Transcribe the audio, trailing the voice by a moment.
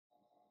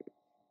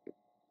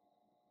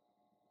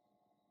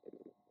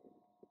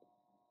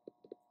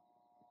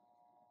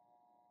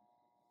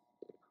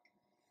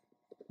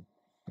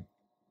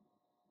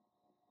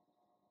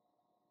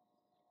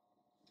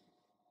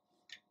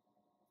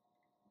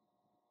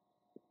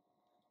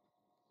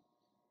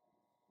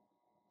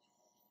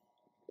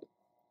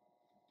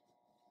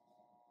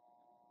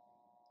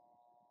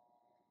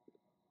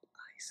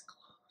Case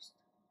closed.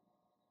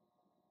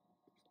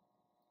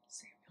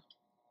 Samuel.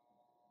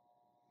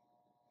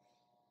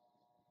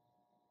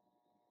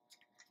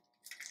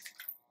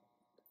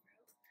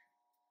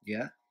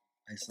 Yeah,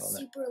 I saw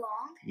that. Super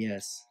long.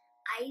 Yes.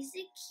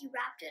 Isaac, he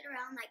wrapped it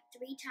around like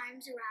 3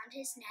 times around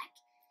his neck.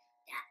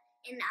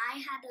 And I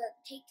had to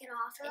take it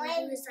off, and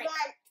he was like,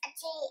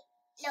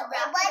 no,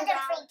 it wasn't 3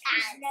 times.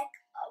 His neck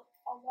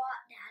a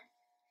lot, Dad.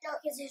 No,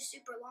 because it's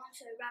super long,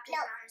 so he wrapped it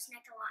around his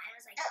neck a lot. And I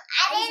was like, no,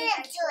 I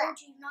didn't do it.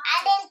 I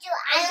didn't do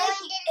it. I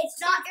only did it. It's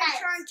not your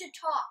turn to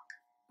talk.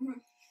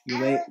 You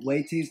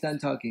wait till he's done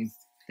talking.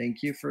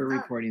 Thank you for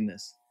reporting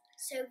this.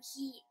 So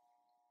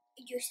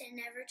you said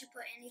never to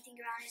put anything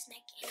around his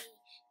neck, and he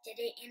did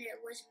it, and it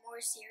was more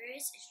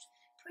serious. It's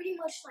pretty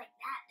much like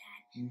that,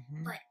 Dad,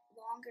 but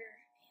longer.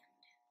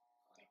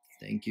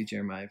 Thank you,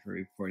 Jeremiah, for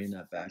reporting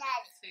that back. So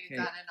you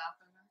got it off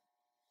of him?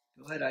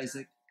 Go ahead,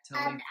 Isaac. Tell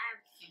me.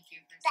 Thank you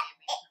for saving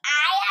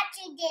I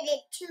actually did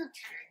it 2 times.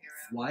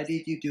 Why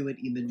did you do it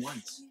even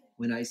once?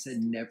 When I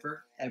said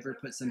never, ever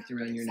put something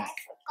around your neck. I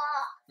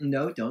forgot.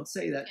 No, don't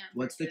say that.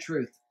 What's the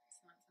truth?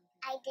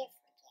 I did forget.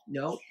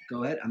 No,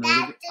 go ahead. I'm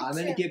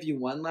gonna give you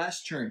one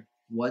last turn.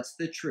 What's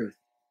the truth?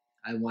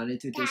 I wanted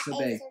to disobey.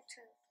 That is the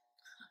truth.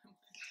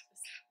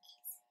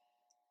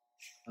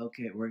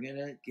 Okay, we're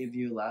gonna give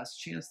you a last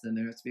chance. Then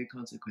there has to be a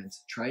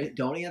consequence. Try it.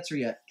 Don't answer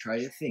yet. Try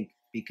to think,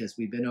 because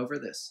we've been over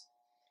this.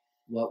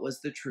 What was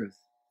the truth?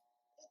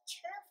 The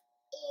truth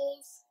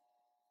is,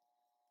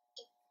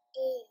 it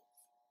is.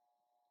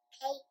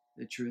 Okay.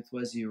 The truth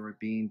was you were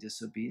being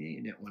disobedient.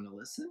 You didn't want to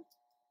listen. No,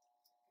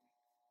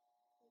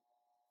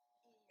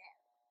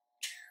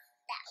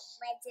 that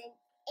wasn't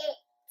it.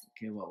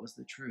 Okay, what was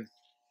the truth?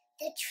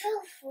 The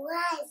truth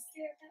was,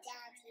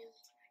 Daddy.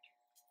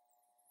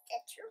 The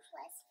truth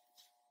was,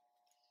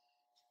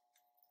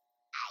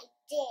 I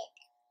did.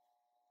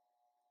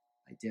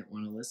 I didn't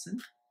want to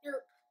listen. No,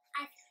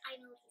 I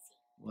know what he's saying.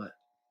 What?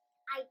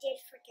 I did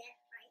forget,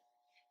 right?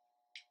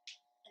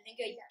 I think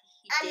he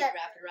did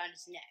wrap it around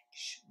his neck.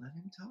 Shh, let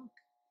him talk.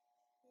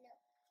 No,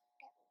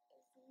 that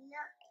is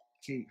not it.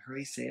 Okay,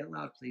 hurry, say it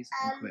loud, please,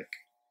 and quick.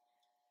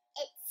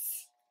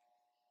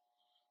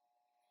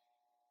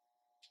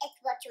 It's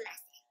what you're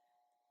asking.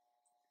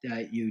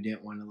 That you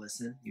didn't want to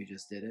listen. You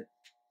just did it.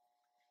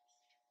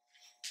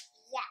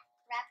 Yeah,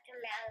 wrapped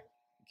around.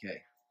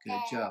 Okay,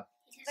 good job.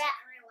 Wrap.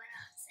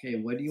 Okay,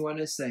 what do you want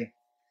to say?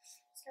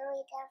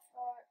 Sorry, Dad,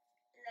 for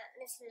not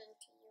listening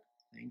to you.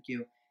 Thank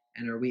you.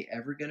 And are we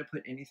ever going to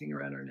put anything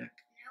around our neck?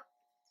 Nope.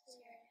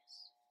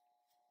 Serious.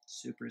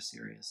 Super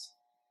serious.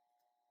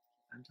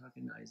 I'm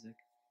talking to Isaac.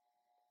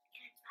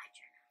 And it's my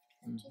turn.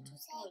 What did you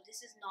say? Oh,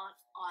 this is not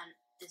on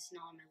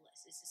my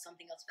list. This is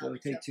something else. Go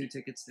take 2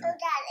 tickets So, down.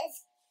 Dad,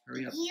 it's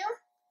Hurry up. you,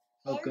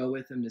 Oh, him, go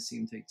with him to see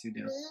him take 2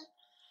 down. me,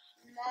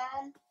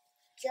 Mom,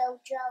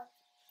 JoJo,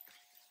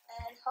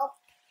 and Hope,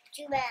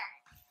 Juman.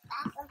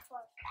 Back and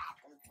forth,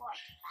 back and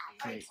forth, back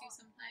Okay. and forth.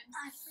 sometimes?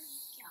 I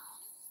forgot.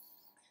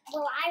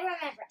 Well, I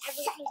remember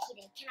everything he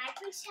did. Can I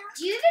please tell?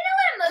 Do you even know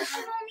what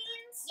emotional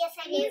means? Yes,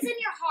 I It means do. in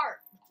your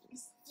heart.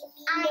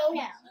 I know.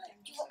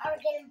 You are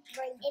going to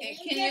bring it. Okay,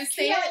 can you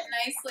say it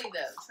nicely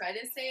though? Try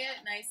to say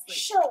it nicely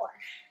Sure.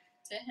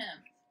 to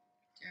him.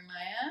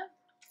 Jeremiah,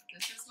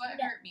 this is what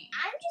hurt me.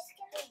 I'm just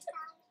going to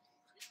tell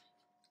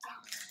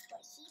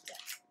what he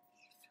did.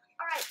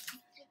 Alright,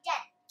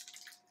 Dad.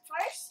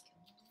 First,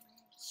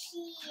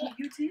 You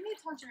didn't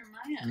tell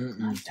Jeremiah.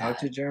 Not Talk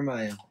to Dad.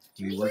 Jeremiah.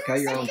 You work out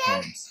your own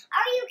problems.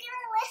 Are you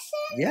going to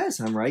listen? Yes,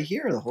 I'm right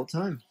here the whole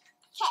time.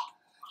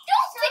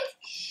 Don't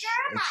think,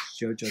 Jeremiah. It's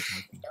JoJo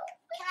talking.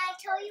 Can I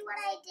tell you what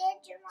I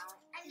did,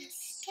 Jeremiah?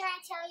 Can I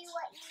tell you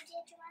what you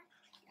did, Jeremiah?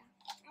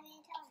 I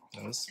mean, tell me.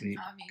 That was sweet.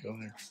 Go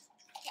ahead.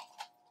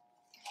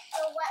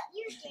 So what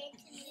you did to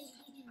me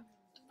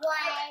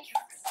was,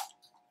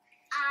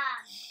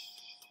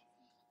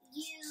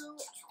 you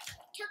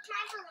took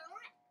my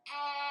balloon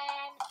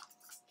and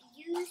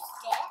used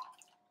it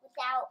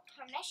without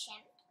permission.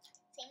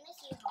 Same as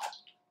you,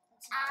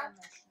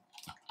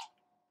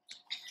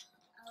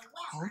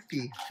 Hope.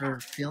 Hopi, her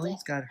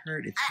feelings got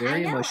hurt. It's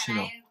very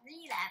emotional. I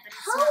agree that, but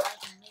it's not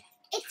like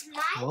It's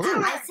my Oh.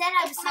 turn. I said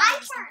I was It's not my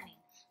listening.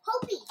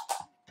 Hopey.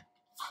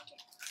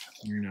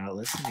 You're not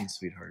listening,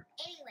 sweetheart.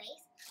 Anyways,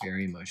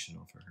 Very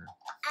emotional for her.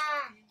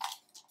 and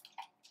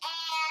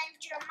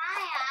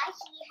Jeremiah,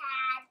 he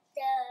had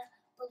the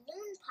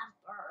balloon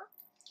pumper,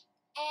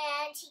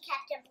 and he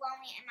kept it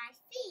blowing in my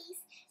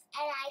face,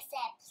 and I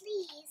said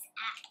please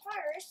at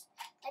first,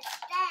 but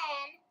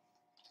then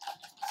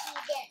he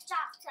didn't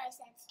stop, so I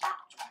said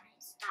stop, Jeremiah,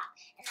 stop,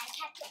 and I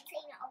kept on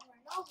saying it over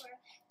and over,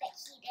 but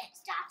he didn't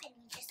stop, and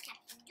he just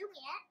kept on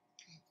doing it,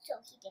 so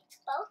he did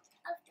both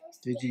of those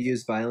Did you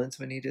things. use violence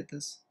when he did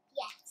this?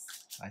 Yes.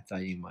 I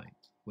thought you might.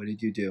 What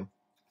did you do?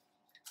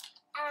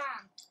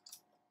 And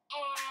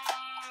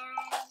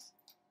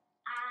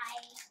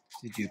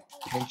Did you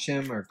pinch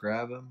him or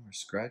grab him or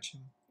scratch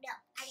him? no,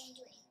 I didn't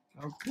do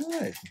anything. Oh,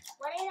 good.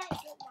 What did I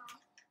do,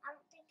 Mom? I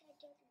don't think I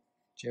did anything.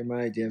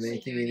 Jeremiah, do you have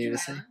anything you need to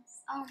say?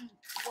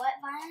 what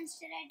violence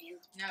did I do?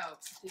 No,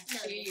 did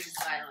she use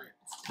violence?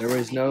 There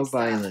was no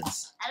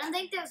violence. I don't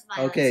think there was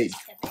violence. Okay,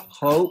 just kept it.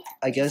 Hope,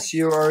 I guess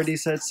you already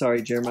said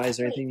sorry. Jeremiah, is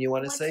there anything you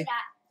want to What say? did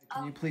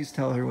Can you please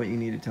tell her what you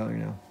need to tell her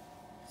now?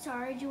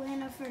 Sorry,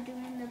 Joanna, for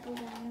doing the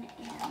balloon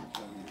and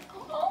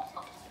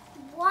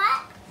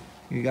What?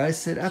 You guys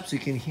sit up so you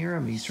can hear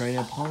him. He's trying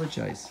to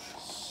apologize.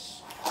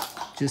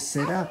 Just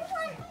sit up.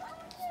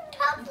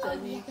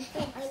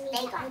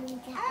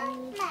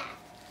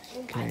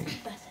 Okay.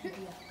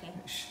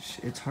 Shh,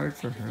 it's hard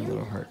for her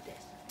little heart.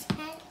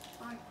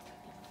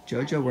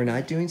 Jojo, we're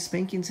not doing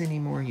spankings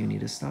anymore. You need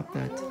to stop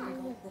that.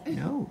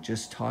 No,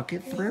 just talk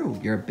it through.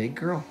 You're a big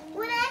girl.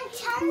 Well, then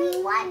tell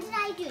me, what did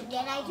I do? Did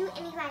I do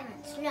any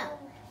violence? No.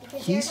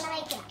 Because you're He's gonna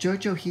make it up.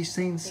 Jojo, he's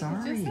saying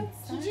sorry.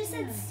 He just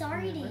said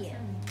sorry to you.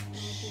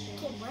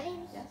 Okay, what did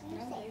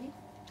you say?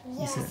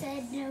 He said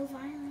said no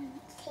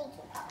violence.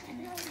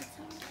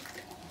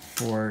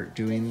 for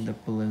doing the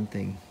balloon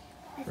thing.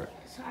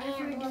 Sorry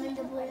for doing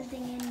the balloon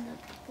thing in the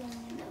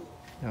balloon.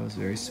 That was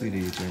very sweet of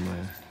you,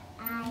 Jeremiah.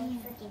 I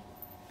forgive.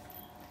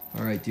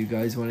 All right, do you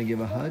guys want to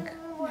give a hug?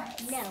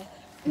 No.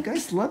 You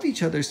guys love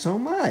each other so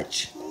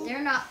much.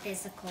 They're not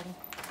physical.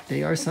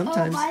 They are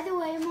sometimes. Oh, by the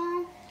way,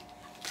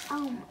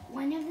 Mom,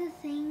 one of the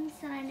things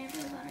that I never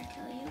got to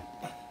tell you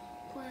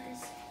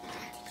was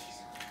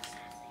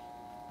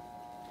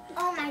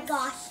Oh my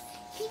gosh.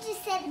 He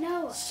just said,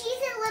 no. she's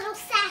a little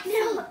sassy.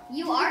 No,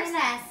 You are Joanna,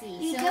 sassy.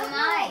 You So don't am know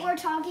what I. we're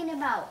talking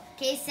about.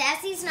 Okay,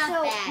 sassy's not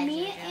So bad.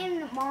 me Jojo.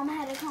 and Mom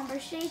had a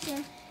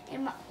conversation,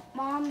 and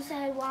Mom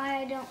said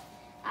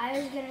I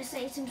was gonna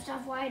say some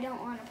stuff why I don't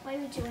want to play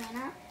with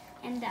Joanna,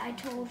 and I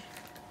told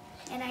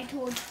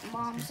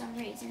Mom some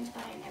reasons,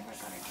 but I never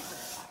got to tell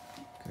her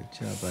that.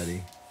 Good job,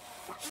 buddy.